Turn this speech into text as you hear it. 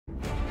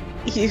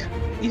You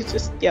you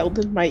just yelled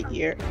in my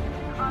ear.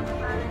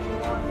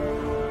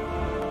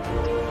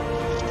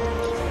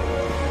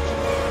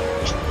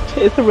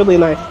 It's a really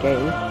nice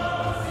game.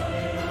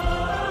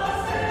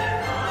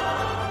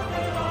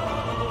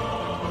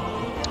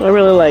 I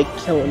really like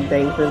killing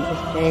things in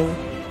this game.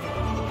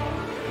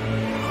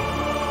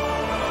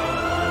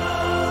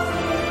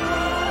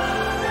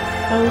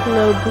 I don't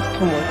know this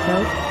can work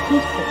out.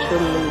 Please put your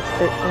mini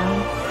skirt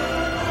down.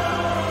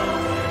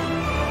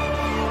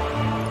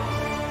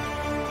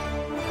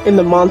 And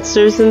the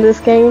monsters in this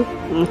game,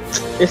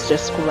 it's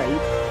just great.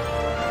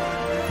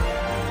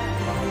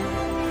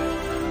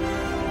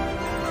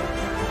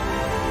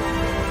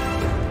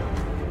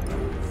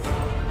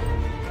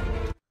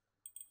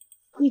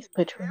 Please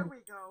put your. There we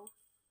go.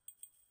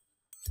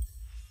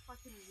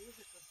 Fucking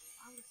music was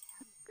loud as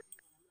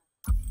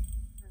hell.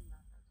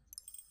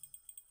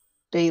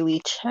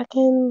 Daily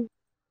check-in.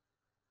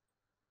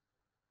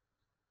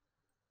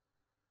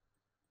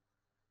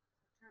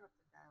 Turn up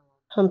the dialogue.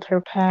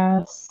 Hunter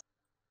pass.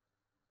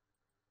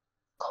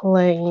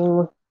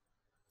 Claim. The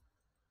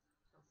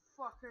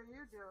fuck are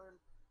you doing?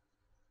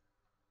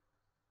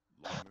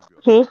 Long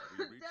ago, Hmm?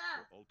 we reached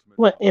Dad! the ultimate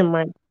What point am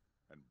I? and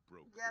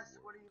broke Yes, the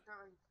what are world. you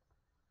doing?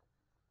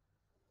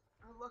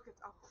 Oh, look, it's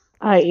oh.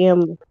 I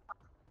am.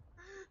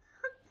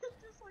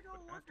 Just like, oh,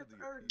 But look, after it's the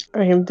Earth.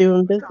 I upheaval, am doing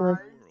a new business.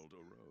 Guys. world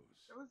arose.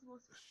 That was the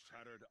most. The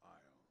Shattered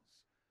Isles.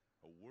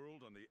 A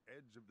world on the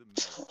edge of the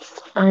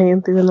meltdown. I am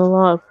doing a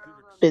lot of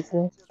World on the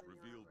business. edge of the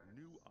Revealed universe.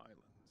 new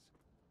islands,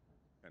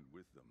 and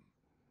with them,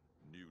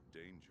 new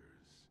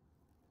dangers.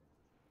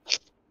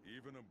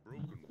 Even a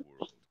broken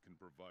world can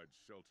provide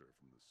shelter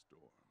from the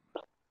storm.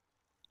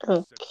 We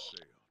Okay. set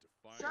sail to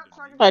find Shut up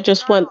so I a can new I hear the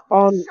just went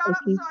dialogue. on. Shut up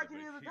so I but can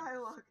the hear the heat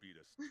dialogue. beat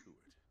us to it.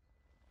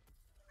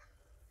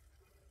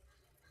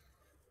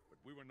 But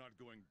we were not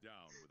going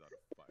down without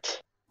a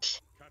fight.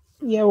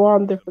 Yeah, we're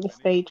on The different many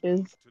stages.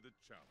 rose to the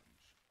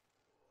challenge.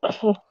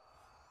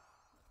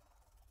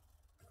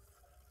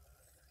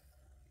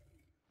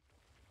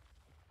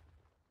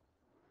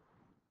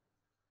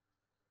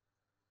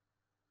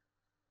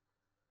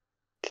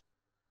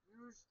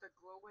 Use the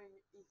glowing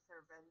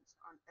ether vents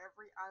on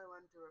every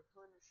island to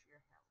replenish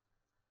your health.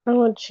 I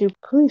want you.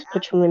 Please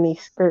put your mini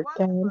skirt What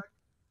the down. fuck?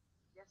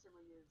 Yes, and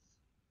we use.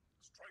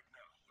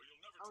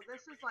 Oh,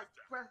 this is like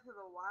Breath of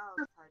the Wild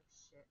type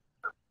shit.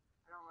 I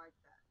don't like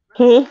that.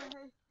 Hmm?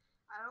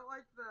 I don't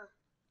like the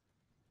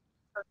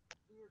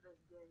view of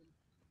this game.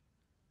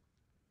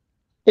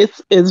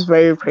 It's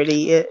very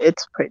pretty.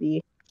 It's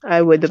pretty.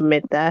 I would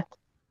admit that.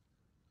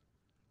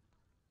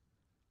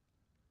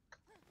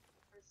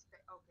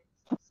 Okay,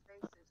 so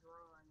space is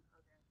rolling.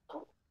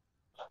 Okay.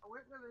 I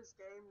went into this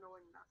game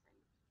knowing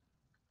nothing.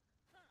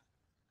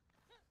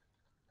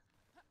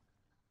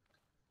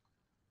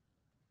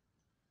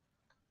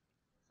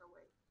 So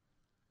wait.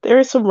 There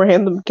is some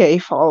random gay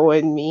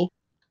following me.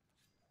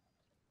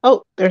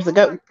 Oh, there's a Oh my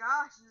goat.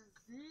 gosh,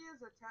 Z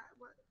is attack.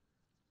 What?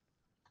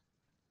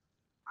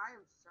 I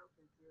am so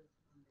confused.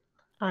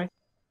 Hi.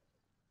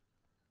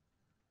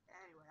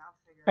 Anyway, I'll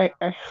figure it Alright,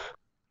 out. alright.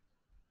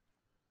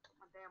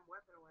 My damn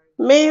weapon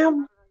away.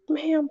 Ma'am,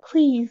 ma'am,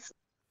 please.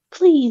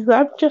 Please,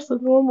 I'm just a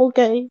normal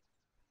gay.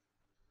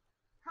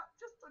 I'm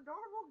just a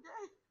normal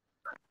gay.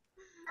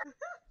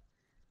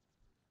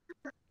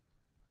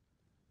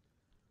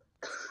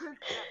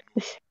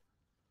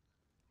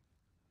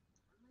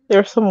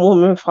 There's some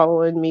woman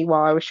following me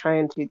while I was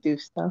trying to do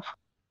stuff.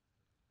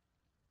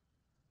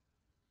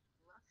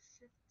 Left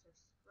shift to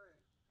sprint.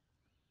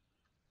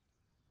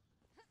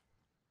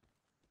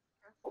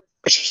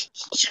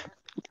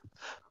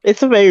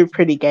 It's a very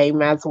pretty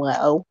game as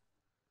well.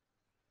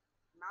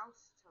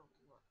 Mouse to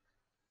look.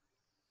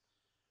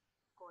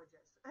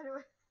 Gorgeous.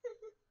 Anyway.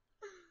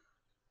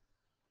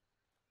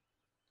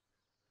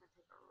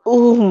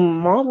 Ooh,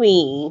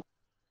 mommy.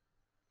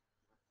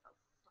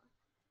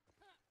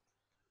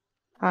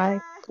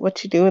 Hi,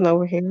 what you doing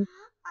over here?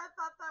 I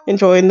thought that was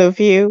Enjoying the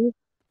view?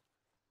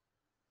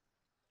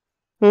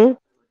 Hmm?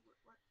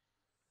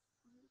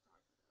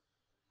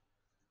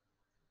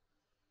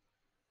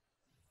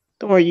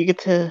 Or you get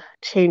to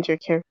change your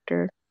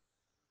character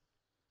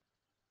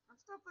I'm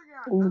still figuring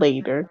out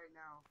later. right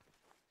now.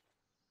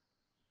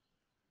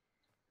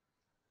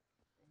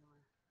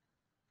 Anyway.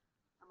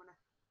 I'm gonna.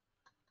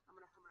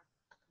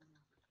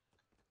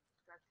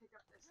 Do I pick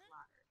up this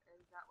ladder?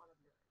 Is that what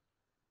I'm doing?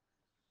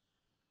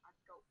 I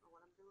don't know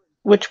what I'm doing.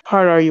 Which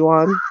part are you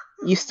on?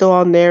 You still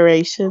on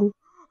narration?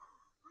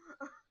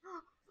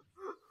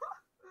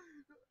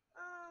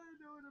 I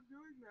know what I'm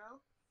doing now.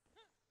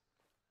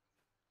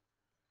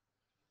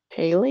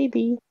 Hey,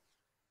 lady.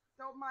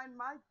 Don't mind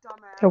my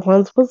dumbass. There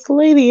once was a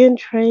lady in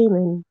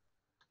training.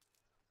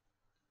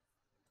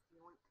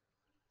 Yoink.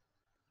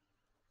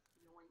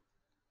 Yoink.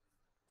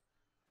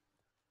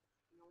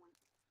 Yoink.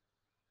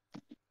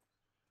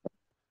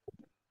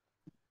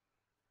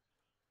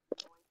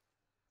 Yoink.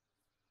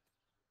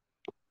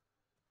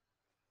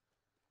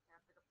 Can I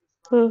pick up these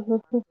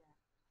flowers?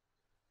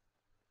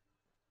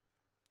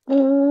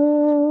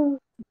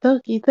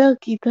 Doki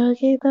doki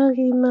doki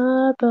doki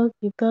na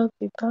doki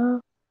doki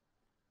do.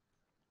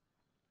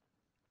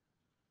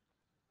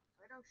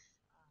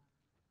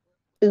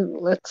 Ooh,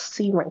 let's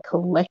see my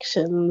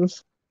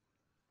collections.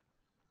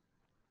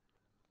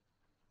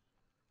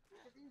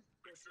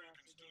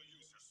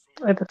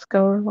 I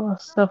discovered a lot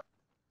of stuff.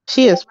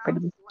 She is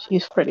pretty.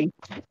 She's pretty.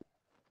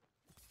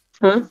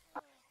 Hmm? Ooh, that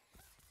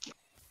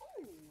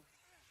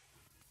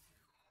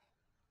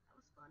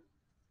was fun.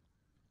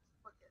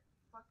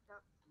 Fucked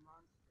up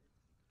monsters.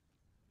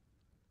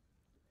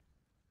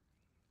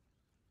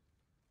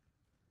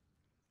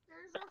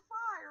 There's a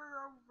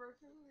fire over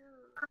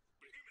here.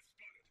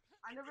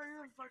 I never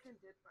even fucking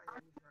did my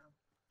intro.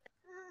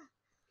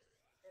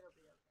 It'll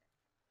be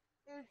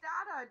okay. Is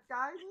that a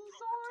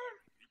dinosaur?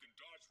 You can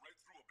dodge right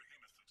through a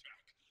behemoth's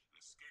attack and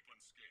escape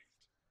unscathed.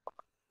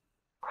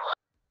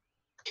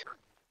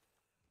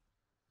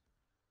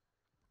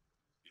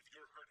 If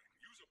you're hurting,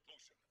 use a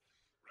potion.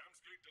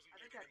 Ramsgate doesn't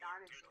I think take a any more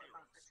dead dinosaur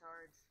left the heroes.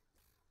 charge.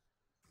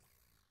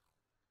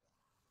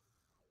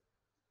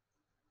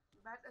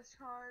 About to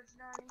charge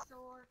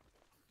dinosaur.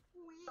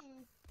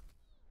 Wee.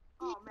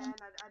 Oh man,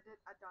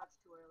 I dodged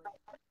too early.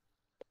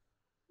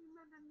 You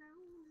never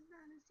know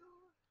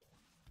dinosaur.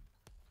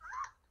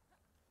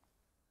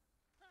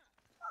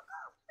 Fuck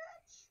off,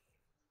 bitch!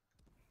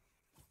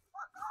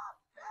 Fuck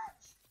off,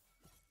 bitch!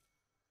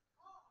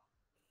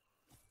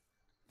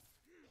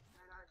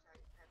 Man, I tell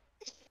you,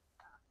 epic.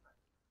 Fuck.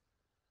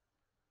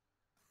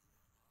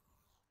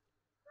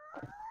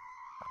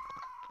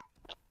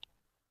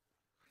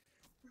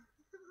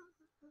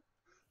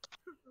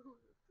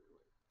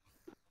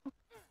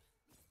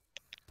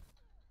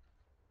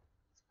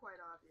 It's quite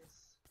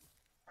obvious.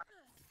 Get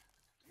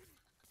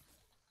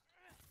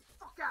the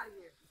fuck out of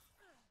here!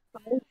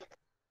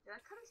 Did I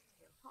cut his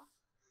tail off?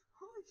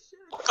 Holy shit!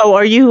 So,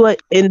 are you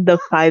in the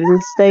fighting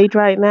stage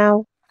right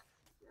now?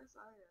 Yes,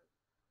 I am.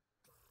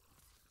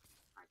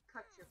 I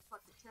cut your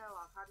fucking tail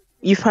off. How did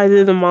you You get that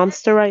fighting the out,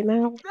 monster bitch? right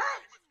now?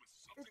 Bitch!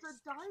 It's a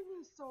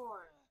dinosaur.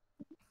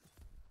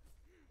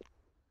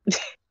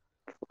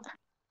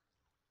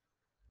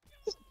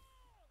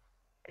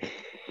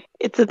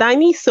 It's a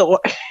dinosaur.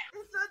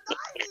 It's a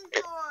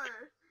dinosaur.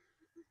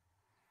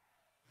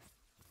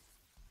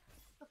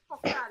 Get the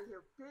fuck out of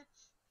here, bitch.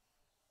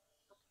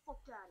 Get the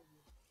fuck out of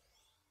here.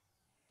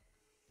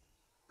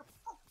 Get the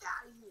fuck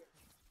out of here.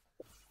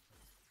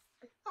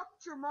 I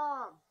fucked your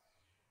mom.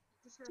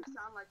 Just gonna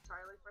sound like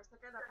Charlie for a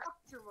second. I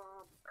fucked your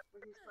mom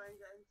when he's playing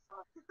games.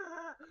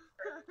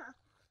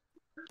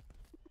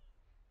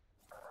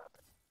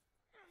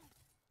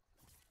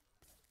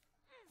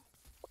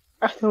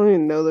 I don't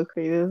even know the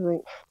creative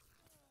thing.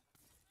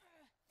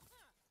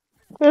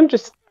 I'm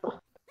just. That's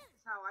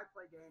how I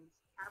play games.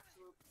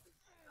 Absolutely.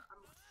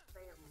 I'm a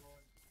spam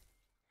lord.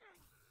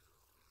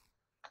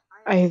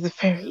 I I am is the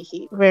very,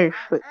 spam lord. very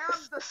I am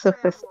the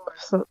spam lord.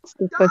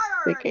 Die already,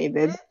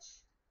 sophisticated. bitch!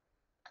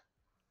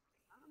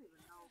 I don't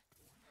even know.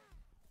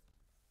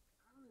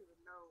 I don't even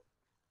know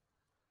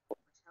how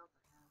much health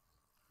I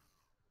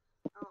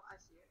have. Oh, I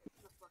see it. It's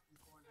in the fucking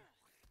corner.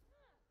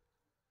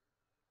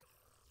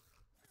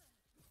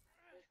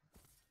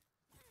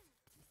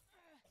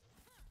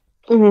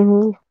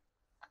 Mm-hmm.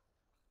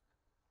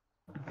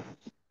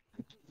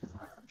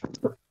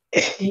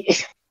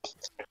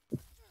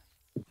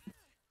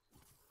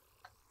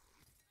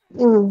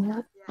 Mm,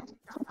 Yeah, he got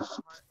half a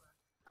heart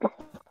left.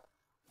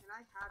 Can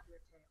I have your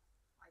tail?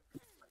 Like,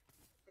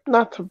 if I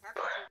not to. kept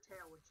your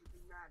tail, would you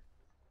be mad?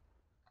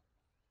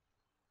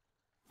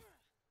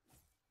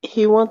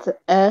 He wants an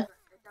F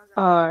It doesn't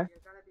matter. R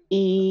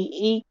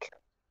Eek.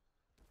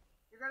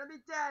 You're gonna be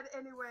dead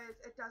anyways.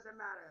 It doesn't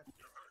matter.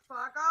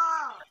 Fuck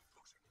off!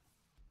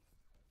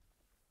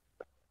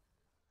 I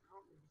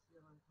don't need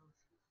healing potions.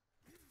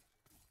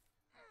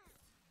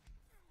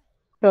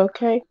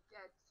 Okay.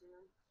 Dead soon.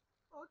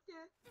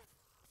 Okay.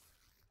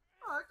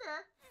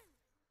 Okay.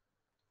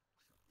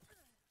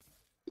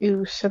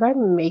 Ooh, should I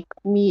make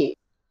me?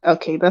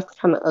 Okay, that's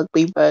kind of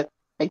ugly, but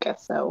I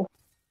guess so.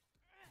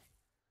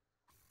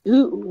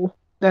 Ooh,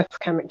 that's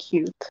kind of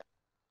cute.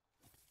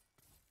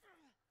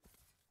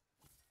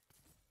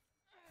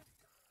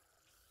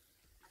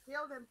 I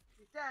healed him.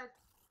 He's dead.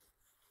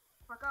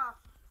 Fuck off.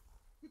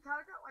 He kind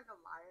of got like a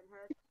lion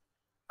head.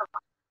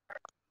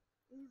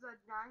 He's a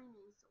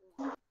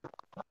dinosaur.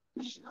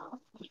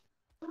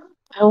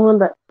 I want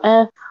the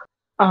F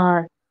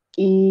R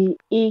Eek.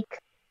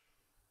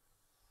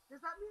 Does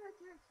that mean I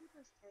can't keep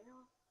his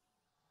tail?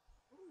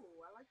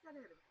 Ooh, I like that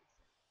animation.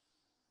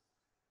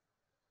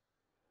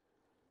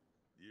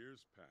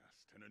 Years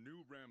passed, and a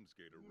new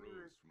Ramsgate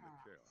arose from the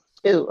chaos.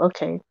 Ooh,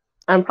 okay.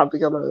 I'm probably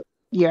gonna.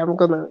 Yeah, I'm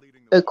gonna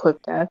Leading the equip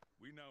way, that.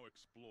 we now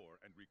explore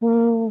and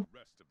reclaim the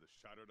rest of the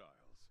Shattered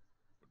Isles.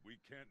 But we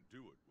can't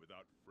do it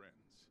without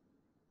friends.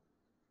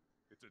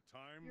 It's a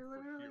time You're for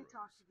literally heroes.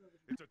 talking to me.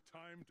 It's a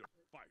time to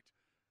fight.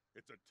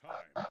 It's a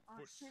time Oh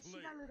for shit, she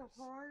slayers. got little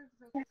horns.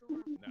 That's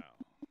adorable. Now,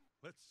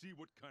 let's see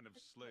what kind of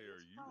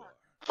slayer you are.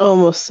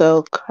 Almost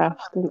so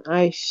crafting.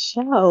 I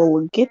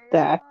shall get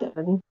that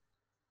done.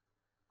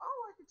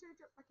 Oh, I can change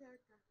up my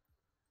character.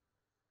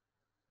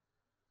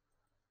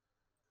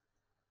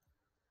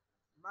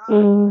 My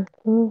boy.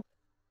 Mm-hmm.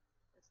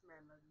 This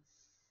man must be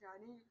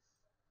Chinese,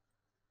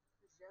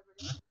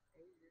 Japanese,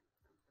 Asian,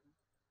 something.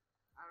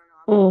 I don't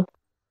know. Mm.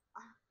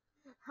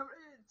 I'm gonna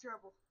get in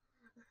trouble.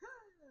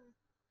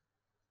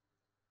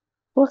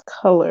 What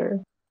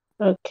color?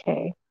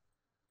 Okay.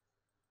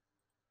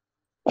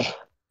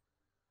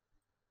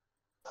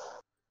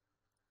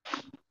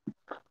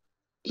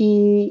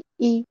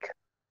 Eek.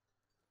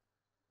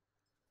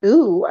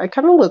 Ooh, I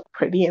kind of look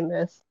pretty in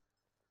this.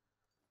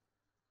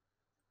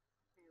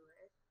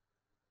 Anyway,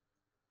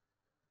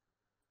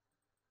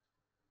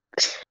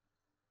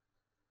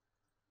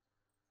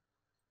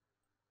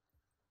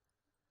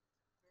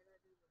 can I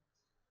do this?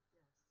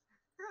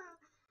 Yes.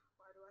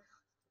 Why do I?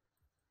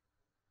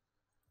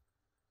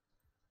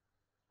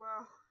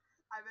 Well,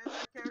 I made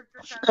my character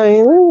kind of I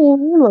look like.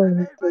 I am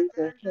made my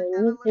character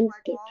kind of look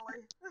like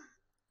Wally.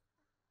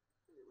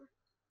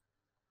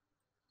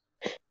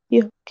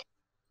 Yeah,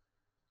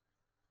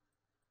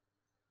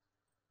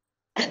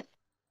 Anyway,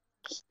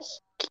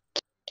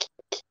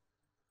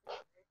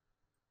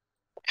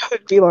 I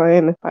would be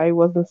lying if I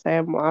wasn't saying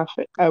I'm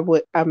laughing. I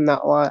would. I'm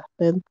not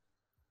laughing.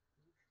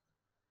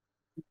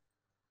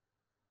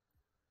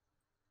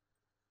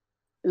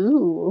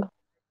 Ooh,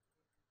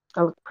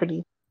 I look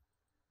pretty.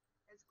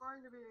 it's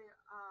going to be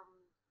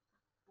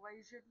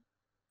Blasian.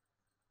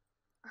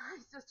 My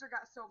sister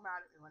got so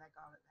mad at me when I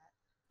called it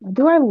that.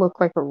 Do I look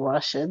like a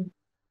Russian?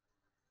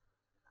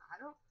 I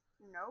don't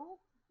know.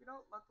 You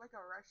don't look like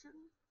a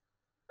Russian.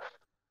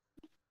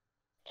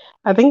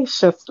 I think it's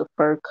just a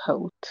fur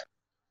coat.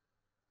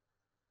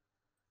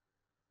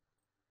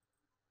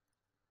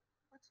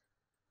 What?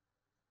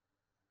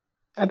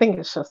 I think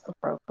it's just a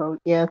fur coat.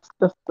 Yeah, it's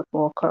just the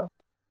fur coat.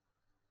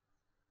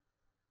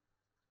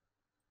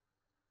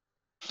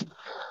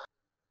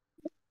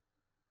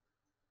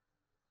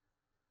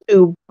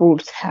 Ooh,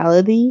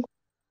 brutality.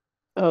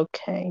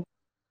 Okay.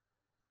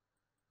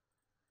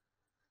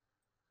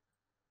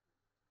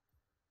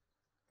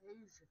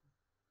 Asian.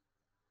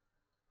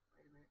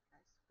 Wait a minute. Can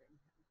I spin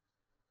him?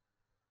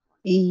 One,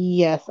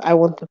 Yes, I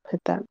want to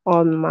put that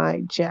on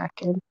my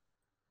jacket.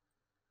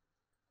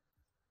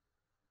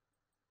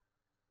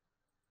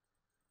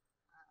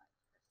 I like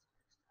this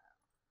hairstyle.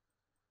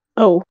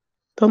 Oh,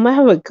 don't I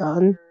have a So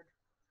gun? weird.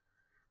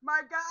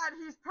 My God,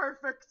 he's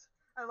perfect.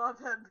 I love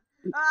him.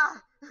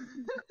 Ah.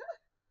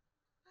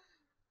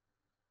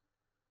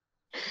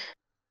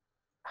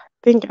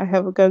 Think I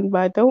have a gun,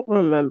 but I don't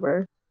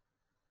remember.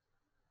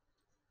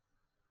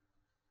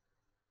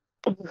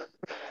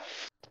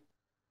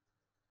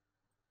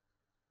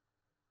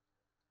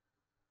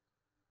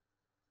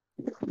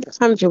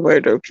 Time to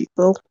murder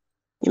people,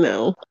 you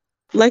know,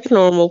 like a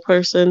normal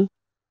person.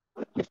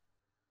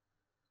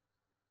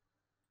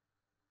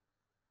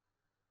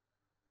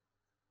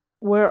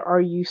 Where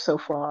are you so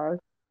far?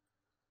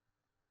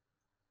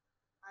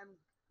 I'm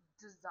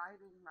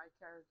designing my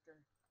character.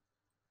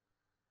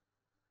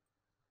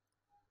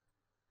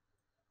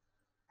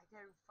 I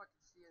can't even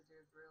fucking see a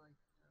dude, really.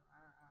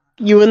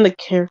 So, You in the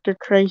character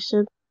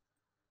creation?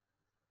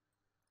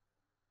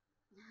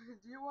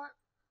 Do you want?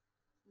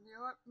 You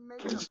know what?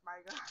 Makeup, my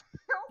God.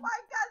 Oh my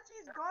God,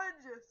 she's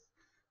gorgeous.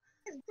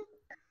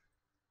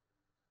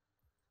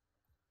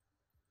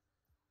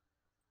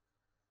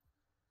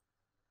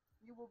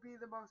 You will be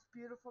the most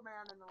beautiful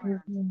man in the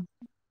land. Mhm.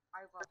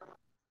 I love it.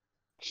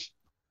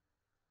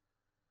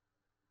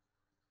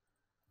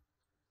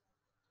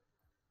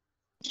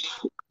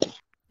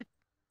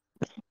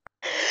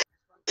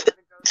 This one kind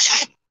of goes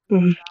with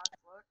Mm, Doc.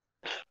 Look,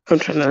 I'm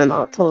trying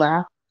not to he's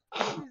laugh.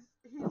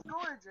 he's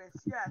gorgeous.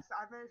 Yes,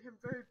 I made him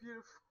very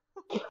beautiful.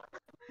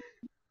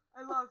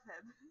 I love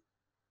him.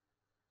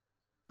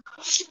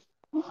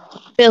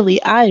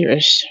 Billy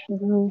Irish.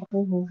 Billy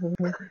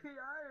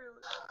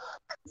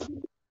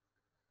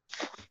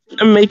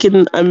I'm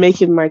Irish.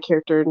 making my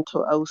character into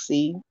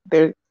OC.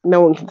 There,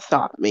 no one can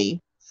stop me.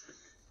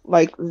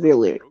 Like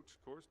Zilliard. Approach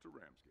course to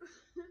Ramsgate.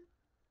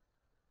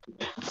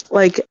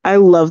 Like I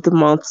love the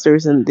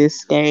monsters in You'll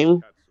this need your own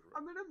game, cat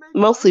I'm surround. gonna make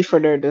my mostly for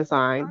their character.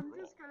 design. I'm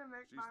After just all, gonna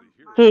make she's the my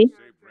hero Hmm. who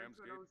saved character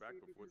into an Ramsgate back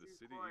OC before because the he's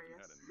city even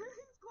had glorious. a name.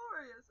 He's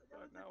glorious. I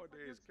gotta But take a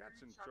fucking nowadays,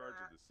 cats in screenshot of charge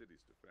of that the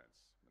city's defense,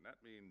 and that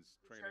means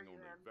to show training you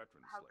only him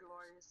veteran how slayers.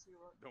 glorious he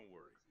looks. Don't He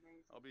worry, looks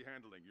amazing. I'll be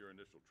handling your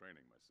initial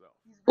training myself.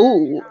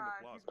 Ooh, He's Join the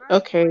very plaza.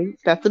 okay,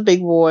 that's a Blasian.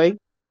 big boy.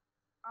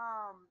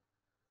 Um,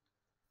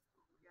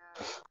 yeah.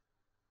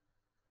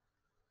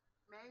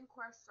 Main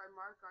quests I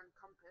mark on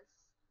compass.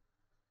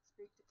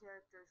 Speak to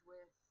characters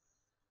with.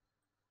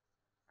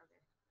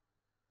 Okay.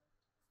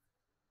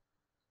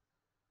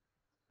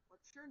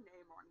 What's your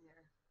name on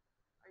here?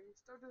 Are you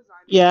still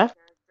designing your Yeah,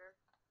 character?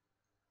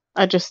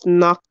 I just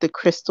knocked the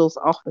crystals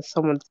off of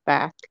someone's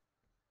back.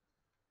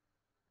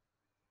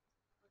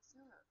 What's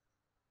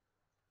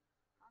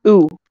that?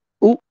 Ooh,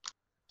 ooh,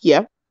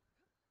 yep.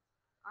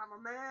 I'm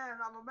a man.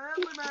 I'm a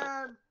manly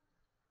man.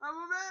 I'm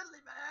a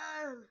manly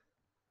man.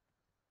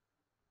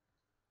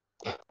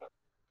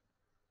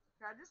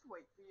 Can I just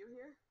wait for you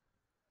here?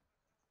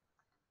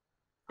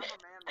 I'm a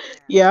manly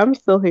man. Yeah, I'm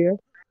still here.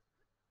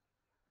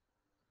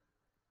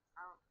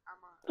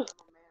 I'm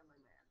a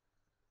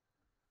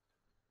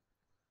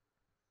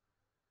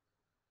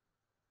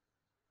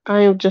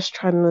I am just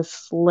trying to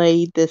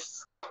slay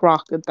this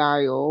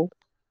crocodile.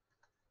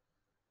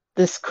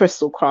 This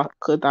crystal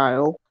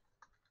crocodile.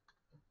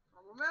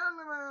 I'm a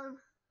manly man.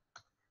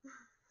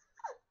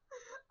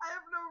 I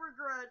have no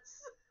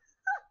regrets.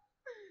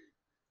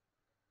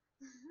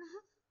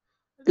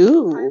 I just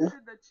Ooh. typed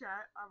in the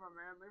chat, I'm a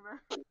manly man.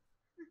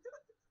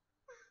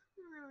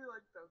 Really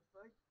like the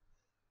fuck.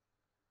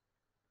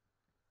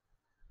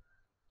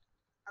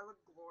 I look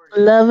glorious.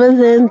 Love is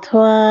I don't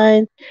care.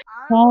 entwined. I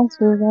don't That's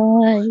care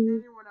what right.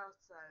 anyone else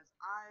says.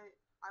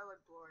 I look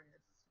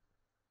glorious.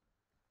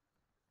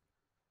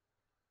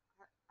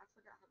 I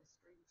forgot how to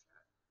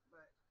screenshot,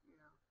 but you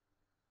know,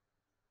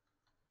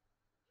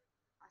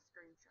 I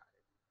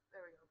screenshotted.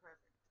 There we go,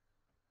 perfect.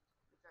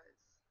 Because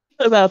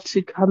About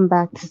to come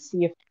back to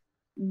see if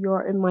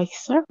you're in my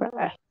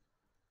server.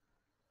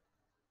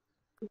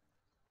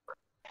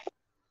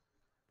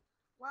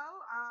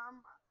 well,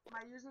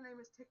 my username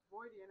is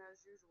Tickvoidian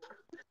as usual.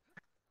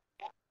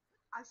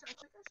 I think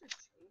I should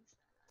change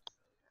that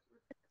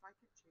actually. If I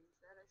could change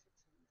that, I should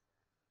change that.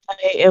 I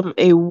am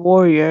a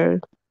warrior.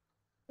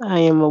 I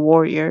am a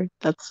warrior.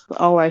 That's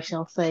all I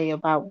shall say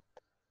about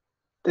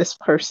this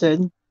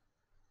person.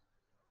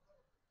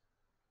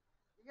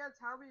 You gotta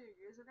tell me your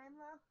username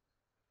though.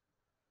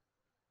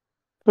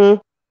 Hmm?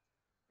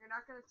 You're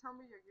not gonna tell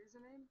me your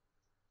username.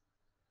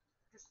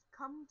 Just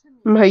come to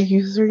me My if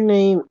you see me.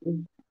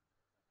 username.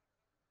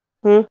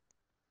 Hmm?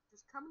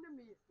 Just come to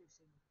me if you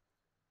see me.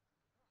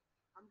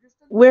 I'm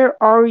just in the Where middle.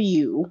 are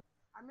you?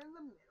 I'm in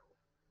the middle.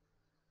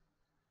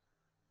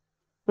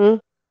 Hmm?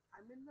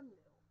 I'm in the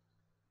middle.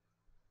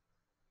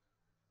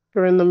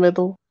 You're in the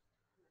middle.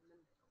 I'm in the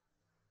middle.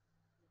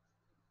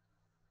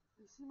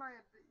 You see my,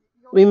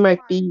 you'll We see might my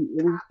be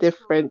in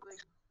different.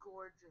 absolutely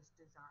gorgeous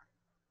design.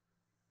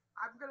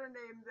 I'm gonna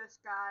name this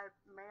guy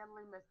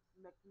Manly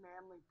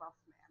McManly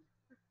Buffman.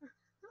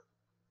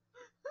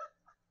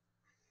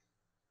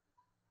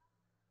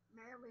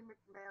 Manly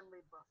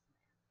McManly Buffman.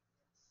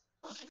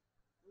 Yes.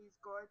 He's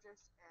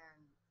gorgeous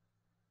and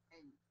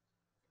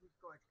he's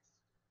gorgeous.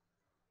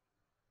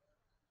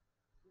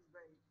 He's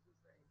very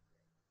great.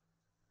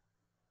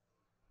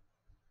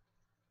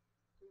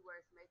 He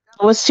wears makeup.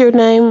 What's your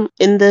name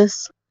in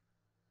this?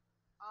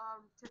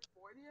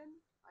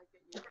 Tickvordian, like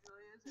it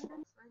usually is in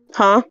most things.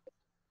 Huh?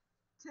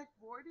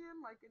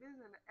 Tickvordian, like it is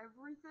in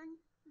everything.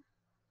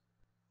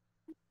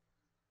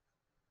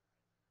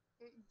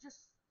 It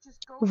just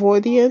go to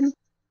the Voidian? most.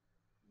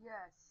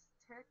 Yes,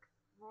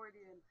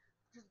 Tickvordian.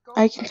 Just go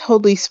I to can the totally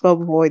most. spell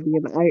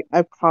Voidian.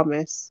 I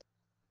promise.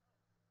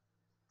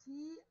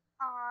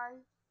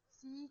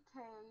 Tick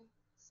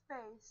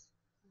space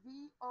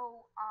Voidian.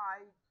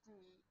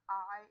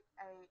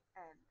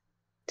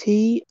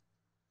 T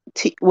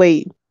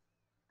wait.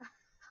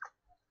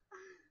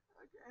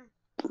 Okay.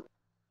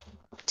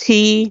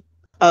 T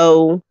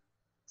O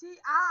Ti.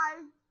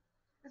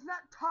 It's not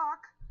talk.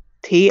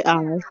 Ti.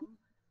 Damn.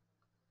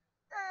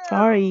 Damn.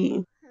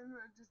 Sorry.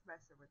 I'm just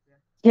messing with you.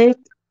 Tick.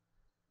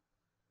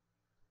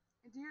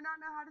 Do you not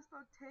know how to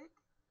spell tick?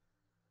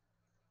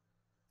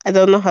 I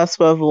don't know how to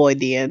spell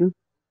Voidian.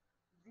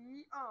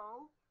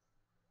 V-O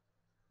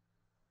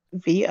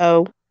V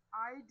O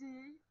I-D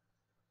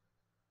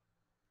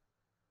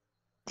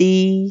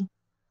D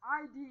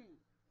I-D.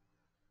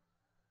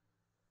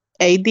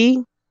 A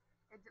D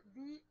It's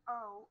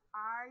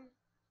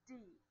V-O-I-D.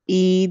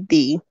 E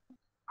D.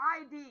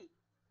 I-D.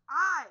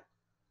 I.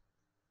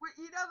 Wait,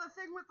 you know the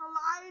thing with the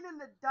line and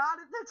the dot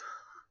at the top?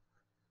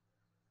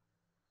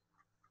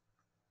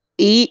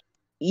 E.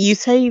 You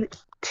say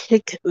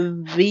tick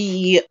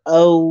VOED.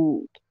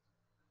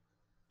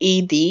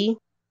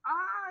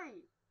 I.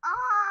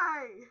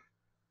 I.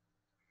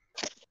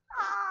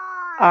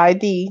 I.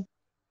 ID.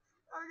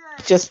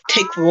 Okay. Just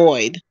tick I.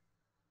 void.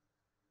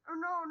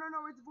 Oh,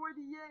 no, it's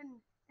void-yen.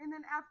 And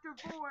then after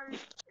void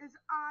is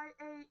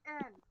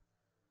I-A-N.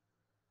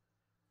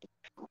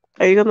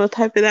 Are you gonna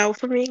type it out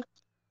for me?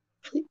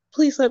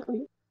 Please let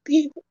me.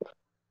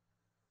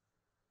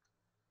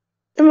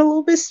 I'm a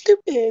little bit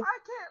stupid. I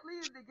can't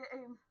leave the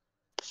game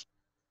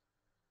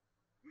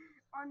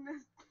on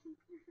this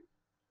computer.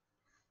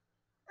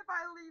 If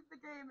I leave the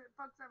game, it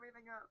fucks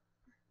everything up.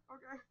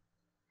 Okay.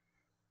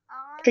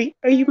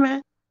 Are you I-A.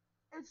 mad?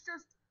 It's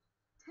just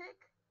tick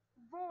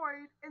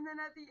void, and then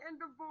at the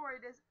end of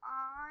void is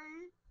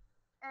I-A-N.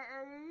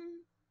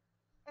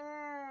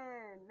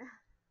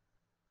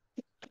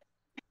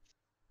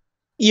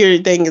 Your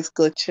thing is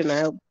glitching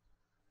out.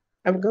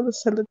 I'm gonna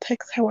send a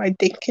text how I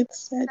think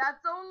it's said.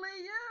 That's only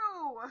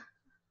you.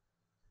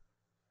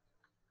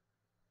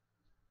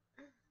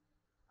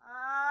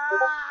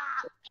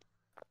 Ah,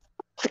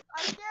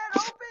 I can't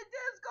open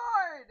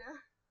Discord.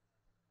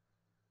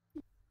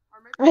 Or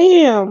maybe I I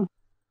can. am.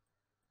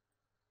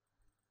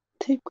 Maybe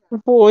Tick I can.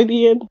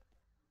 voidian.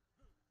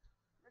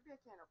 Maybe I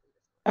can't open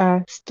Discord.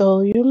 I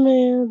stole your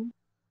man.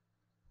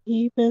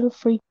 Even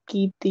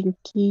freaky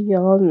dinky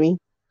on me.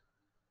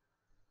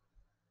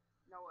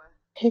 No way.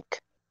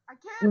 Tick I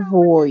can't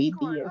open Discord.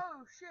 voidian.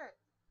 Oh shit.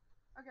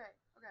 Okay.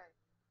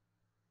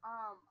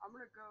 I'm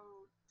gonna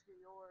go to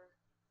your.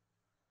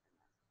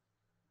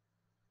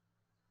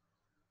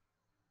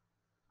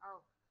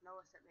 Oh,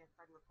 Noah sent me a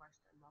friend request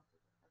and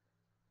melted it.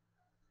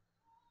 Okay.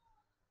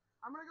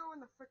 I'm gonna go in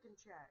the freaking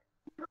chat.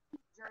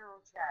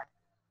 General chat.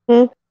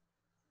 Hmm?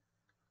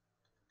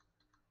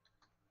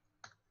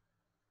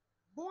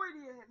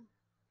 Boydian!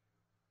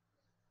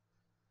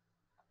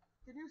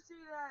 Can you see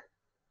that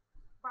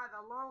by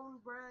the lone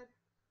bread?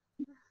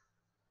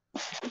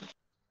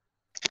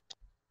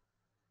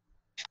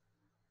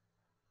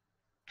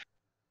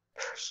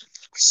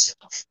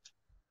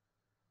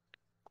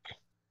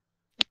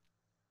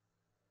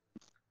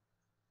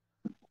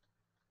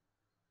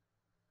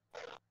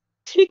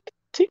 Tick,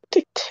 tick,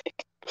 tick,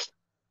 tick.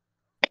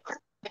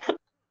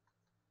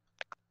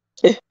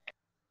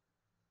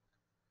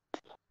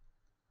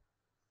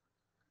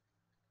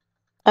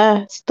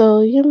 I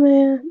stole your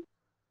man.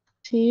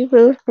 She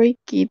real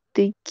freaky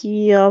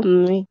dicky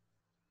on me.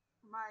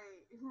 My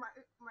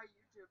my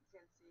YouTube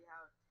can see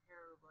how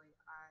terribly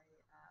I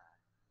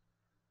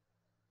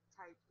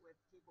type with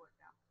keyboard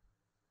now.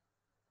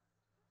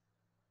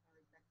 At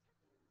least that's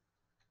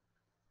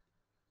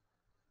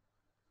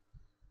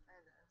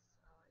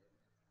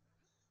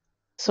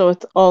So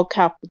it's all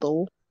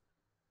capital.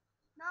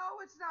 no,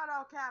 it's not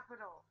all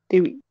capital.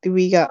 Do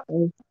we got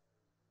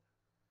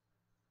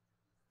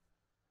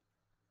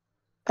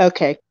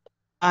okay.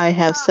 I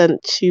have Ah,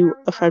 sent there you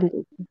we a go. friend.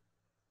 You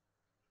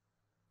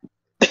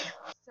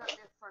sent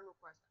me a friend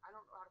request. I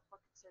don't know how to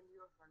fucking send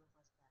you a friend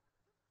request back.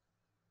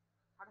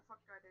 How the fuck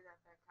do I do that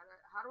back?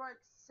 How do I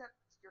accept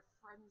your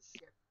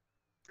friendship?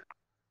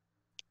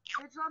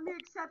 Bitch, let me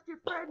accept your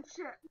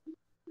friendship.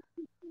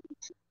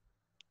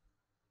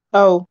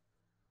 Oh,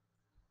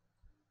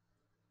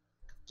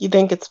 you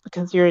think it's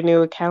because you're a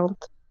new account?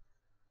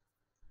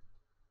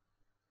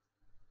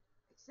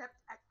 Accept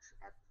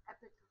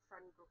epic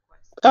friend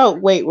request. Oh,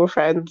 Click. wait, we're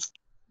friends.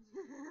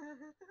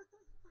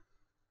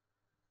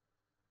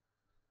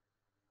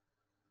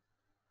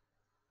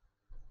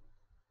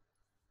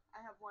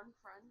 I have one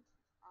friend.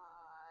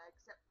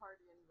 Accept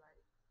party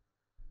invite.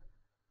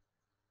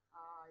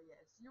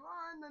 Yes. You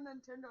are on the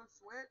Nintendo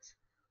Switch?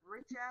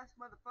 Rich ass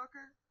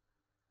motherfucker.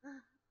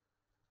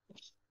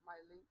 My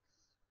links.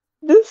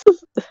 This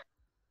is.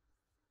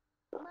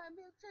 My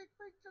milkshake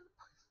brings to the.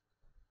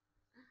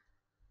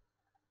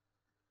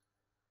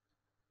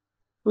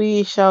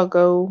 We shall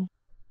go.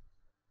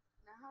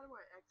 Now, how do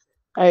I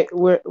exit?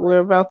 We're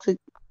about to.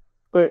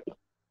 We're,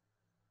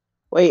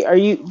 wait, are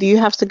you? Do you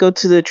have to go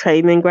to the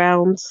training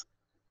grounds?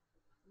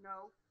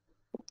 No.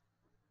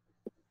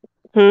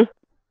 Hmm.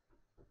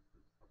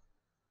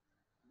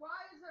 Why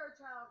is there a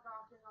child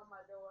knocking on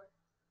my door?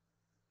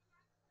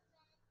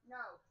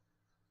 No.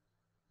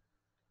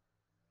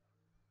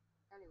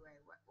 Anyway,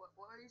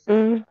 what are you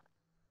saying? Mm,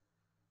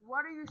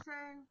 What are you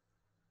saying?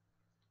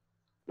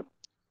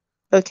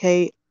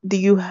 okay. Do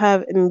you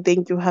have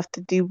anything you have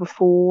to do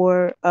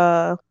before,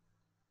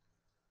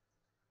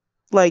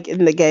 like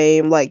in the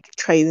game, like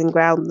training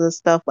grounds and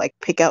stuff, like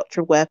pick out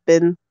your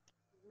weapon?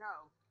 No.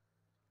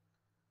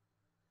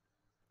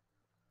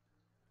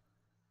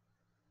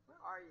 Where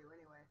are you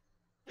anyway?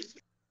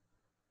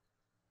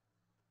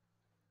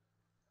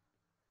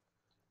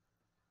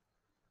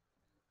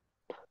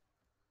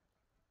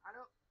 I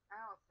don't. I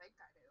don't think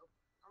I do.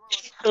 I'm gonna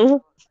look at my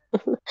phone.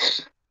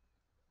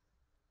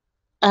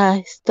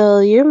 I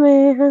stole your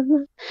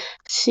man.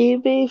 She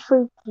be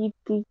freaky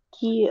deaky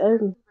Friend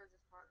and and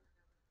business partner.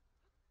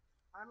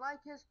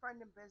 Unlike his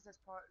friend and business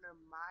partner,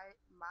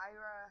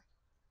 Myra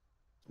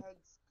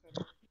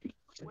Kegskitter,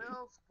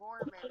 Will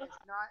Borman is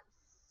not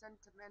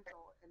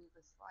sentimental in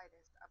the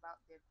slightest about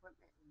the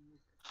equipment he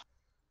uses.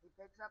 He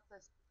picks up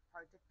this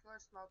particular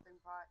smelting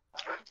pot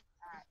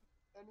at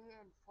any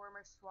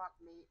informer swap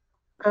meet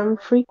I'm willing to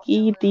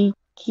freaky deaky.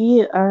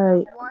 that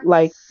I one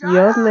like shut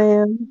your up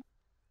man.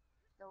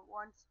 the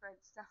one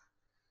spent stuff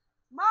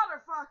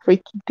motherfucker.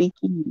 Freaky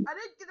deaky. I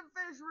didn't get to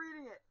finish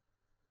reading it.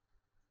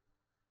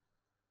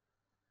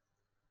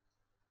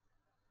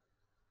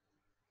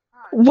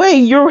 God Wait,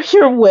 damn you're it.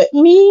 here with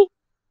me?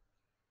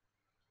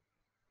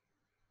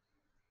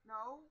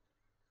 No.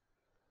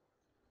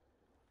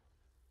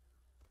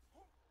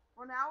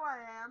 Well now I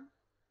am.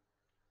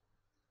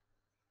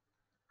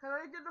 Cause I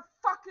didn't get to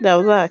fucking That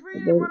was finish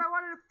reading what accident. I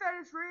wanted to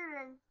finish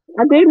reading.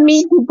 I didn't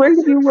mean to bring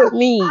Cause you you with kept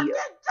me. fucking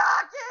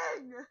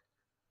talking!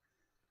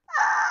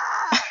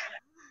 Ah!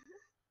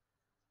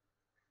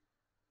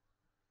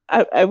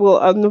 I will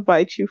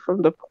uninvite you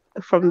from the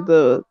No, from no,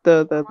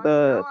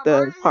 I'm the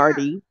already here.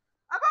 party.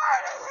 I'm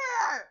already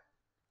here!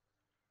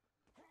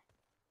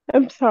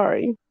 I'm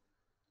sorry.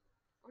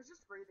 I was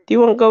just reading Do you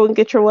it. want to go and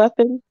get your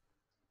weapon?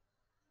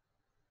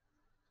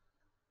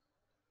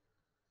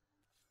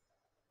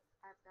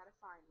 I've gotta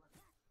find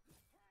one.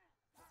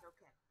 It's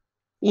okay.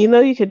 You know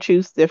you can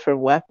choose different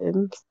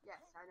weapons. Yes,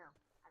 I know.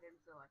 I didn't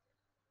feel like it.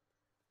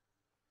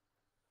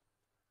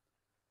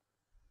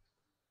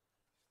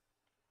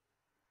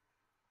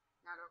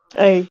 I don't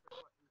remember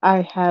I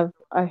I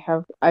have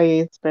what. I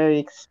is very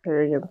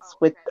experienced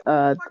Oh, okay. What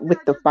the fuck did with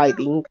I the just do?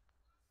 fighting.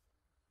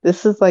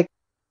 This is like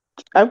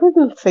I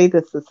wouldn't say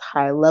this is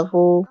high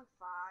level, A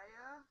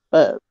fire?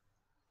 but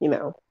you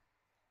know.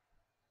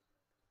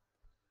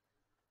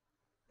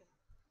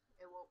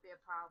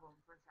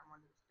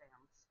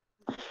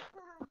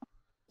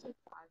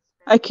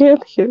 I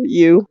can't hear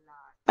you. A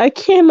lot. I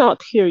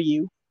cannot hear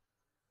you.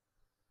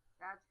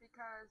 That's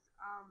because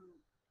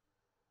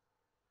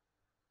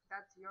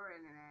that's your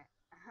internet.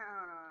 I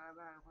don't know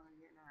about one of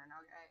your internet.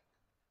 Okay,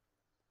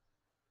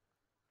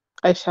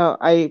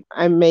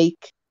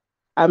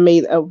 I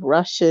made a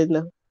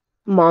Russian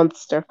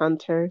monster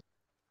hunter.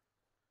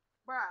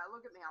 bruh,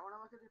 look at me. I want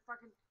to look at the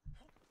fucking.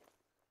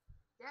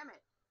 Damn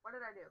it! What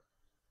did I do?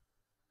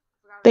 I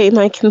forgot to Then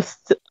jump.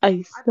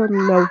 I I still forgot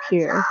know how to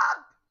here.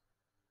 jump.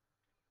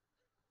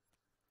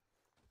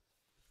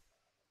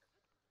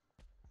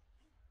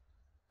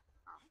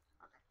 Oh,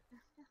 okay.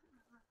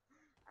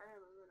 I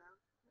remember now.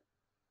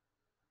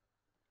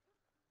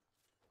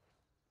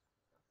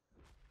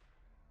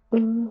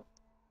 Mm,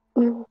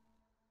 mm,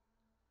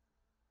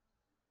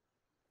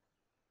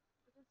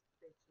 Look at this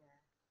bitch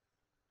ass.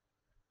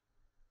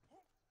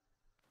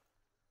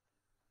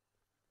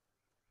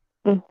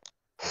 mm.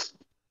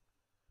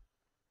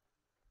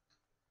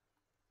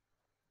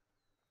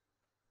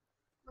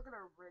 Look at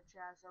her rich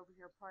ass over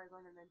here playing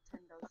on a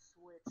Nintendo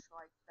Switch.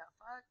 Like the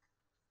fuck?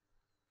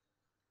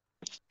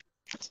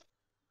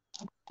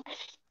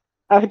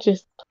 I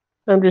just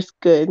I'm just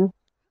good.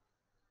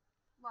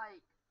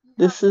 Like you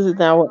have This is rich.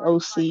 now an Like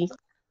OC.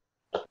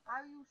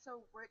 how you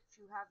so rich?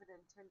 You have a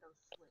Nintendo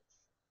Switch.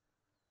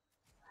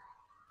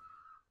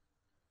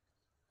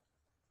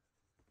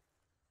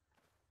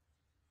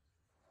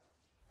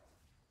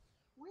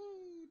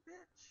 Wee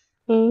bitch.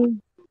 Mm,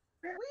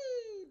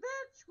 Wee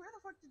bitch. Where the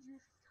fuck did you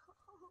go?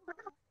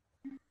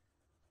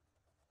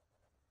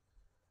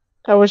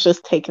 I was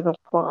just taking a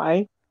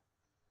fly.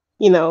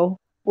 You know,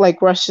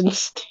 like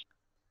Russians.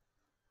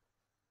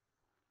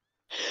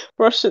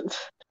 Russians.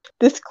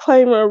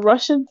 Disclaimer: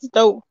 Russians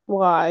don't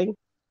fly.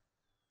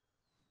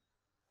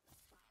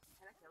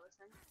 Can I kill this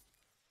thing?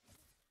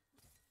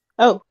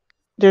 Oh,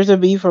 there's a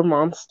beaver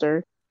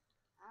monster.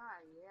 Ah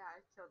yeah,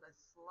 I killed a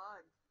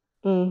slug.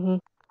 Mm-hmm.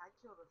 I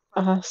killed a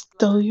fucking I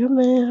stole slug. your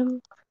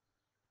man.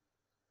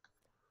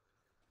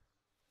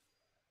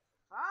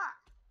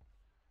 Fuck.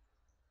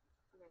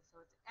 Okay, so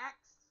it's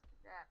X.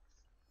 It's X.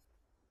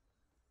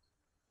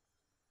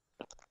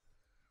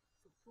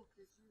 The fuck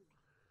is you?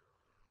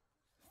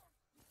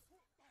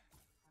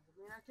 Doesn't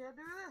mean I can't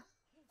do this.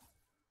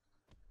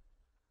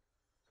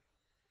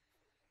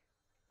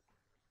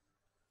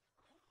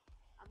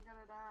 I'm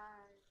gonna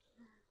die.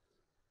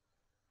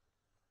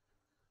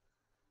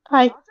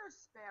 Hi. Y'all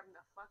just spammed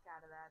the fuck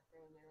out of that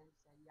thing and then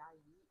said, yeah,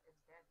 yeet,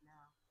 it's dead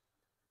now.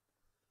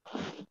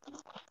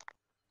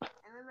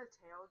 And then the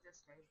tail just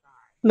stays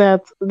behind.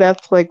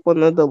 That's like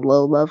one of the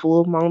low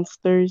level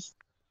monsters.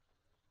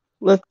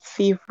 Let's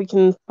see if we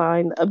can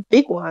find a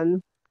big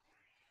one.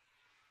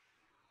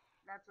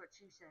 That's what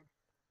she said.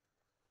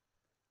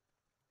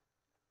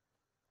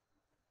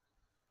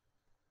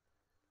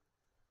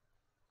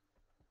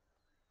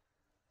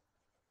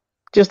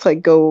 Just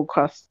like go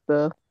across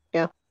the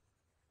yeah,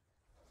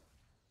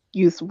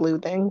 use the blue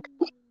thing.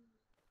 Wee.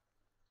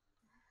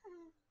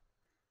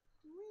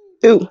 Wee,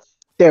 Ooh, bitch.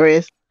 there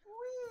is.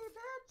 Wee,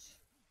 bitch.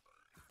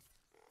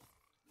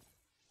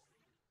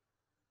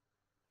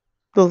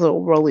 Those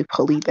little roly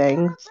poly I'm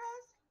gonna things.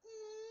 press E.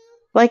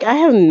 Like I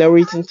have no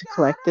And I reason to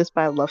collect gotta this,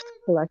 but I love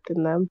win.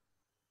 collecting them.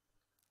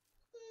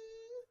 E.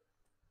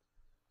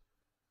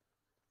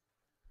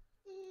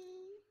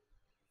 E.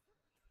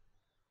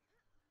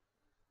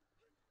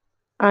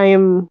 I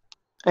am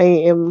I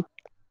am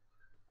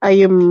I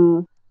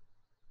am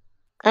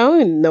I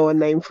don't even know a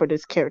name for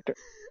this character.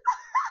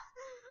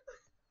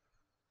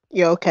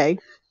 You okay?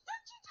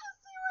 Did you just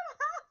see what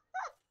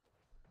happened?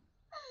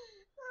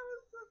 That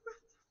was so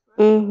much fun.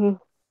 Mm-hmm.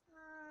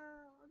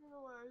 I don't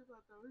know why I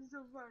thought that was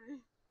so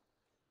funny.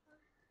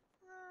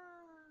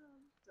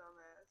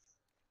 Dumbass.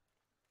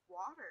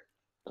 Water.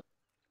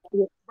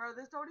 Bro,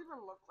 this don't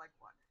even look like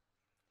water.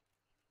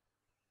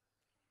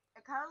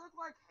 It kind of looks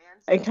like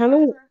hand I kind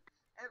of sanitizer.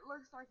 It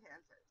looks like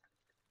hand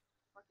sanitizer.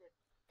 Fuck it.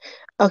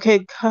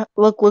 okay.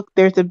 Look,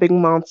 there's a big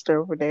monster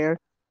over there.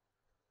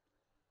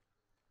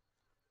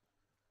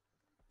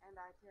 And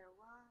I care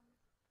why.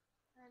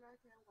 And I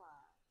care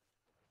why.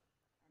 And I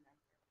care why.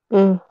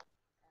 Mm.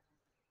 And I care.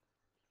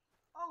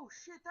 Oh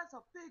shit, that's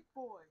a big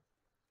boy.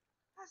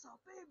 That's a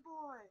big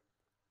boy.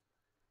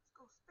 Let's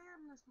go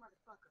spam this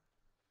motherfucker.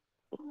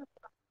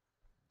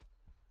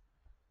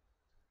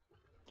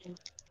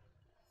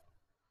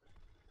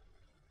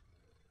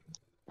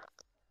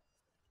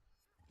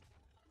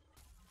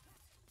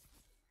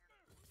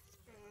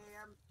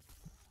 Spam.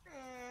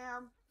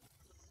 Spam.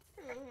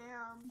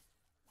 Spam.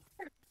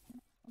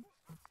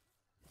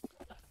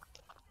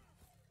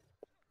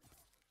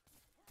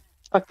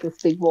 Fuck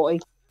this big boy.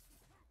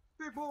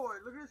 Big boy,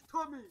 look at his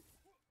tummy.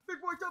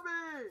 Big boy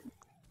tummy.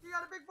 He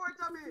got a big boy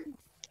tummy.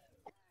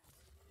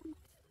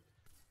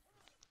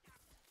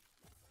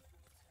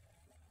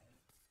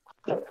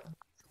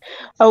 So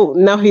bitch Oh, ass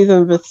now nigga. he's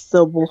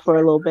invisible for a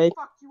little Gonna bit.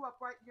 fuck you up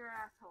right in your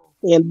asshole.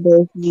 And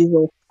there's these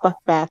little fuck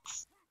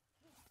bats.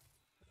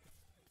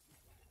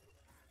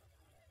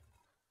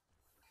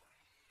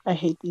 I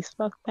hate these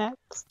fuck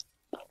bats.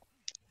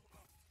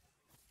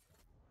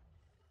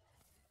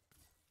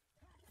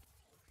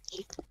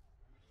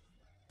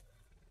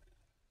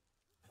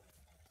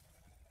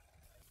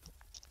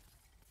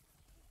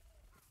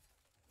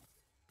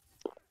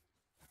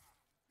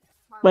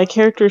 My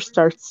character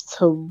starts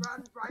to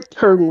run right at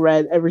turn it.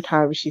 red every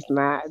time she's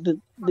mad.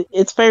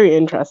 It's very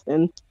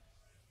interesting.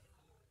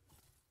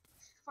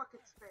 Fucking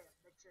spam.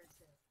 Make sure it's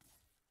there.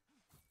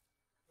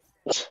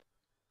 It's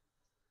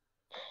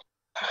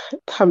there.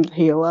 Time to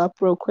heal up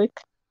real quick.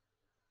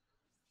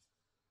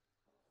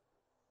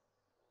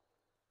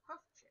 Huff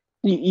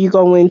shit. You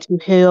going to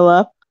heal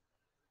up?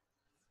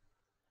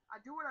 I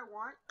do what I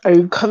want. Are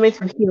you coming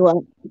to heal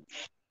up?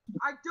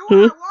 I do what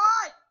Hmm? I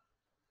want!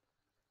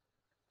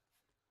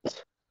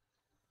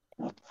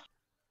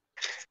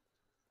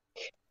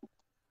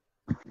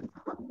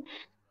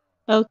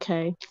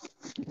 Okay.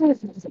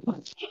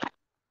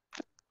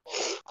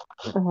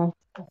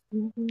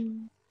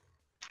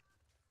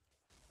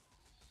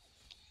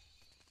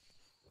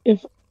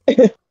 If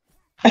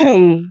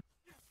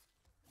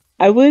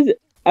I would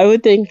I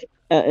would think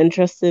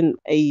interesting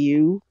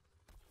AU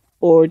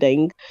or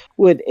thing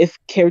would if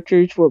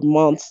characters were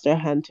monster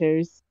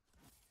hunters.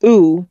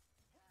 Ooh,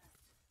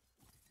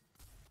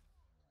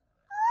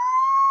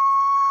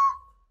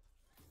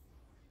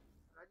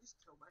 Did I just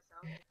kill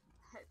myself?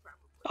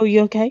 Probably. oh,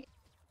 you okay?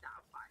 Nah,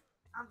 I'm fine.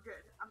 I'm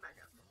good. I'm back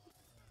up.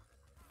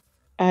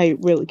 I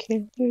really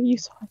can't hear you,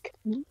 so I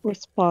can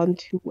respond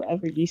to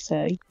whatever you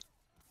say.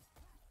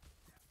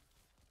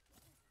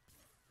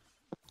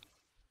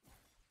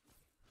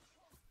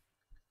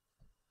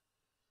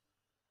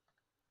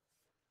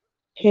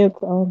 Hands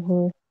on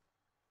her.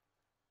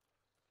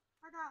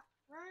 I got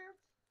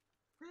ramps,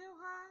 real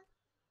high,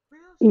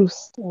 real Ooh,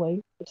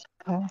 slow. slay.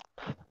 I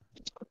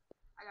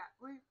got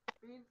wheat,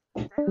 beans,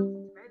 potatoes,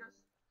 tomatoes.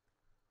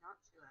 Not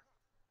too left.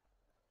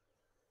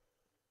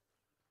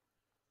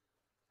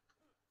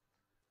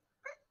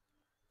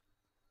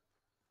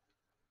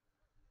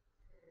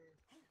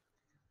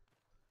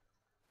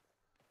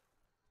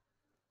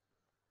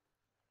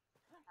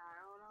 I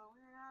don't know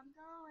where I'm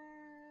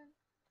going,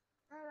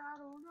 and I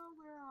don't know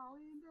where I'll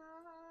end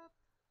up.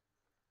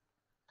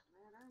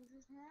 And I'm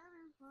just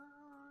having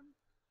fun,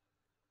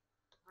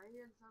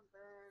 playing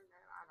something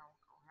that I don't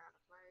know how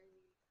to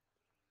play.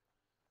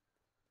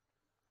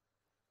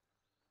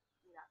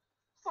 Yeah,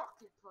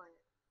 fucking play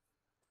it.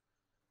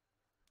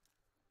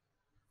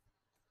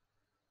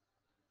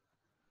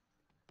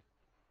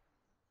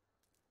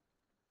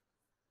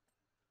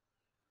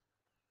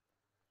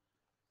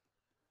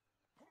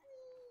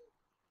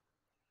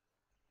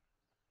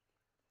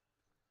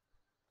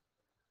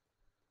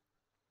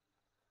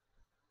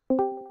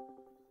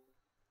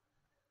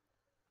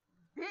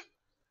 Bit.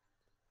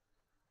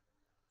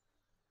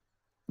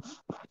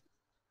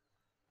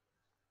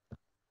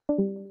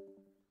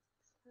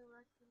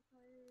 Collecting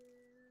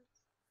plants.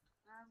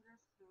 I'm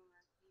just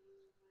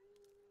collecting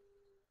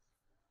plants.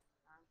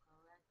 I'm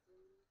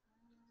collecting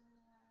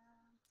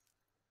plants.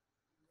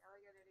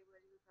 Yelling at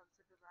anybody who comes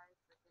into my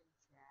freaking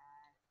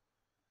chat.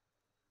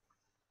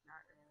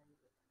 Not really.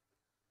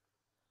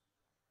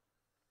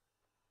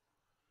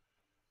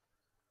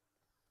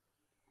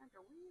 And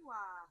a wee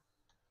wah.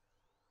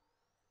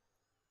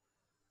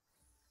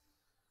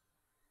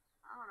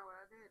 I don't know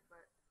what I did,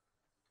 but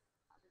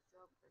I did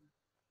something.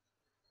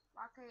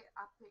 Why can't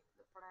I pick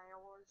the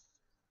flowers?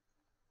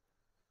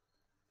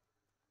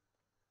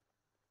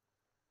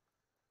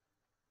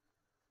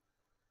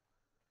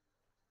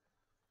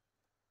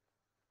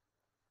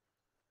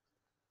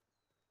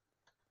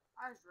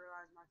 I just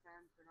realized my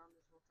fan's been on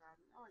this whole time.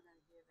 No one's gonna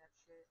hear that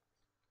shit.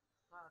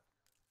 Fuck.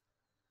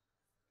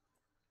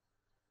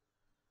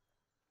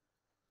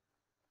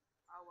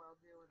 Oh well,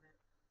 deal with it.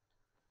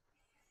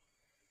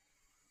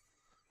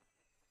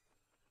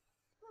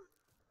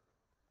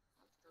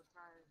 I'm still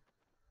tired.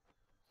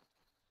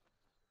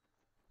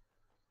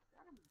 Is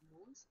that a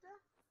monster?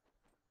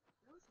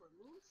 Those were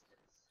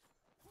monsters.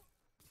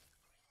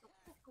 The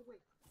fuck away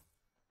from me.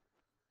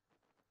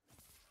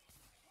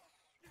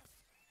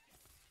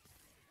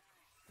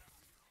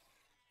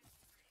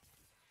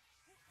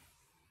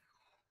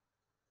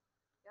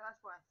 Yeah,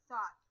 that's what I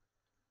thought.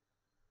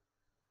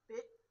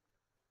 Bit.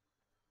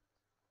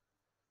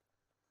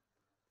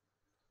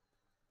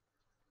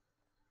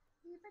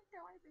 Even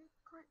though I make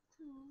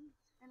cartoons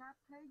and I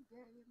play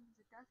games,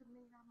 it doesn't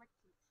mean I'm a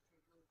kid's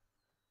channel.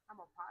 I'm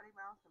a potty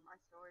mouth and my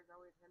stories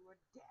always end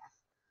with death.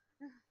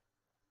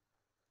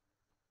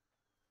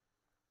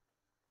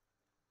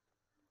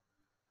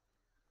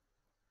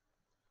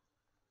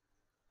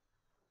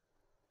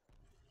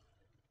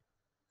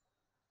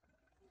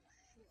 Oh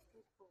shit,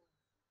 big boy.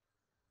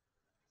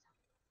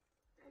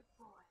 It's a big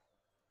boy.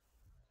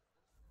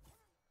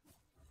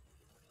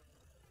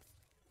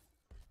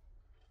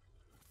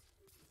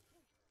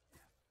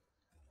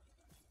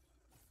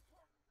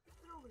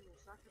 Get over here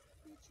so I can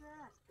beat your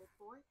ass, big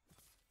boy.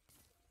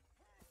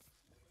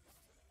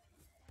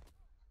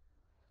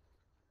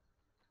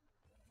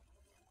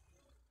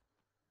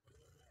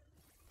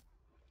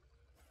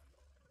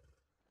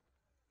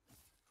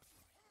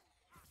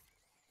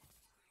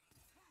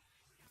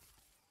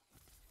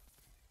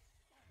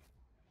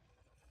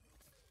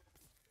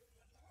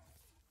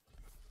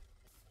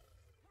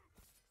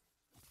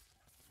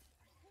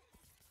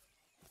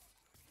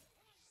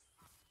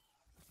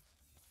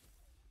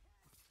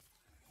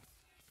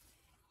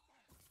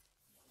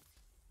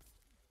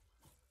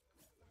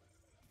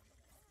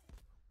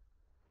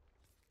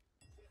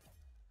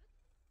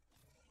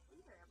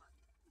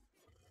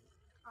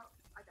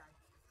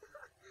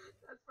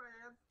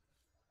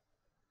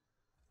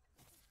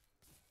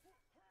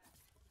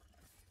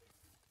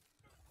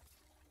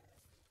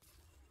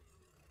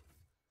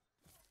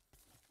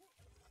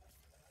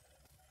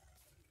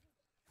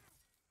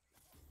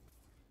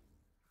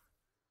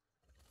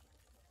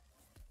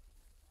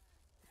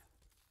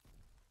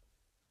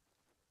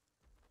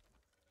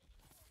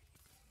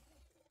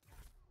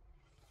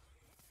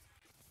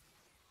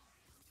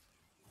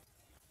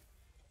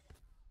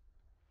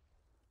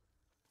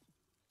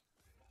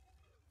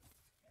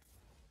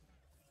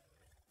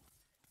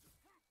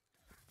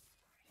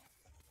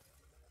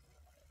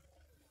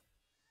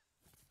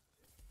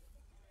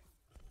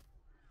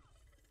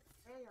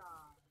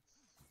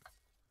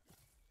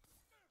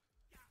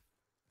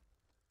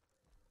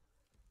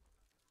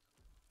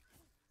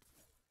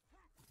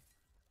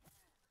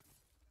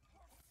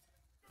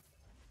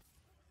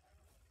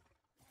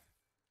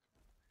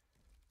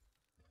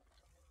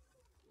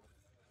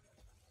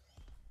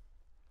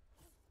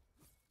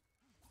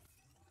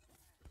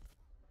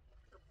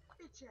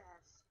 bitch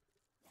ass.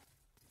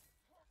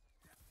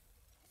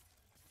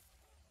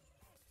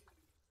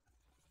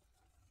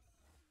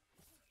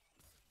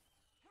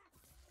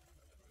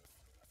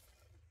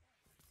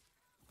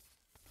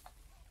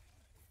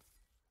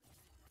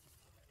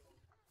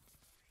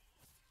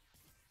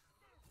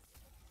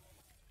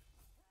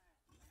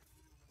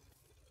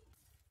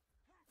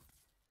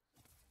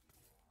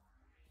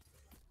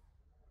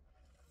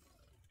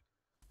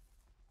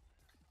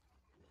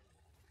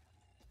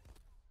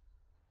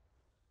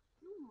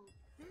 You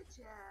bitch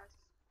ass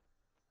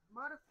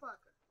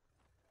motherfucker.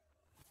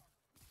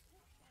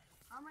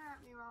 Coming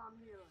at me while I'm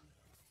healing.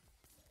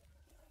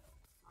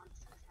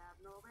 Monsters have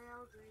no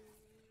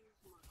boundaries,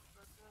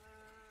 motherfucker.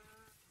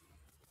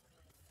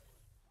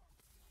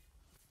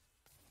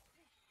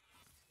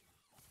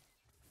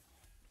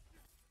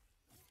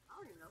 I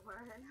don't even know where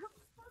I am.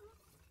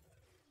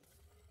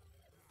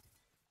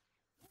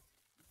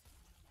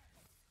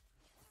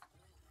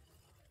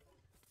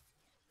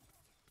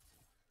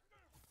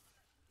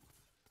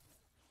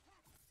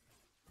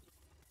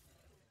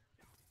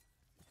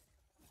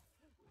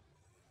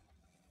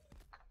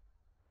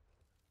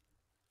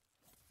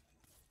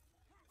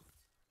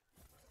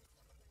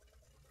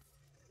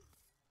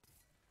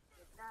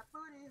 Get that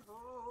booty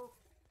hole.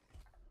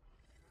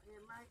 Put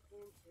him right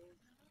in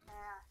his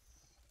ass.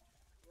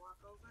 Walk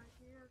over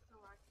here so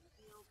I can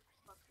heal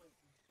fuck with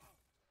you.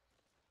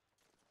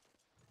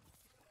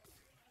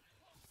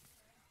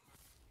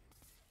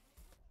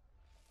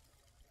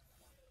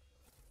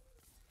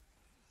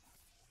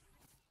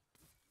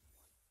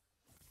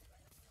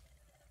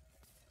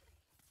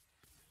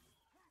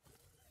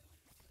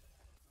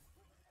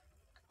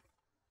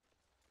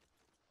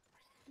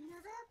 You know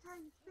that's how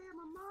you spam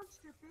a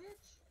monster,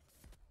 bitch.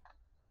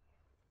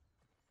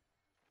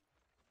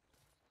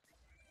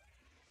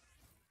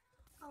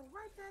 Go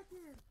right back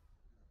in.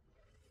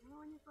 You know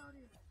when you go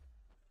in.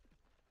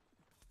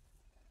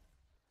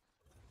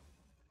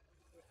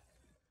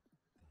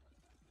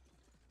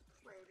 Just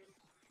waiting.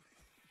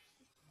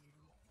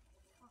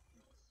 Fuck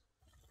this.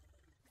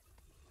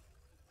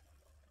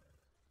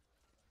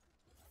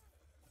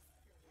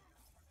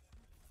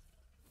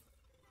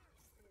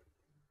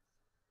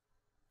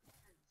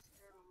 And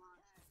spam a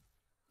monster.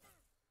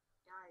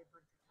 Die a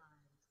bunch of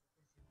times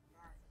because you're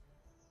bad at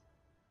this.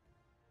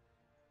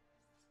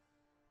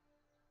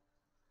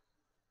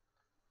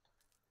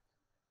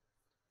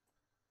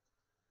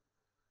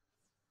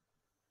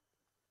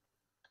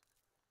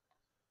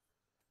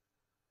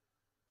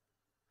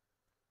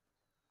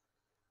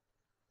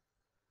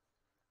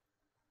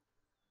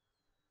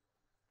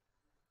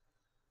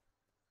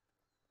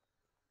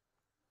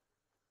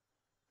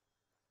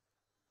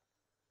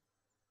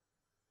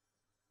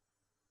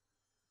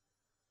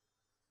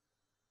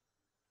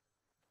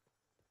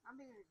 I'm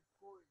being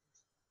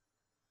gorgeous.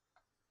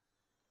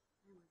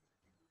 Anyways,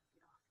 I think I'm gonna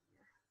get off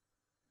here.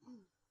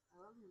 I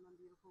love you, my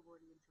beautiful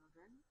Gordian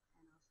children,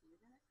 and I'll see you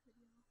in the next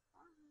video.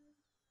 Bye!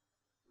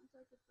 Once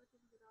I can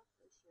fucking get off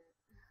this shit.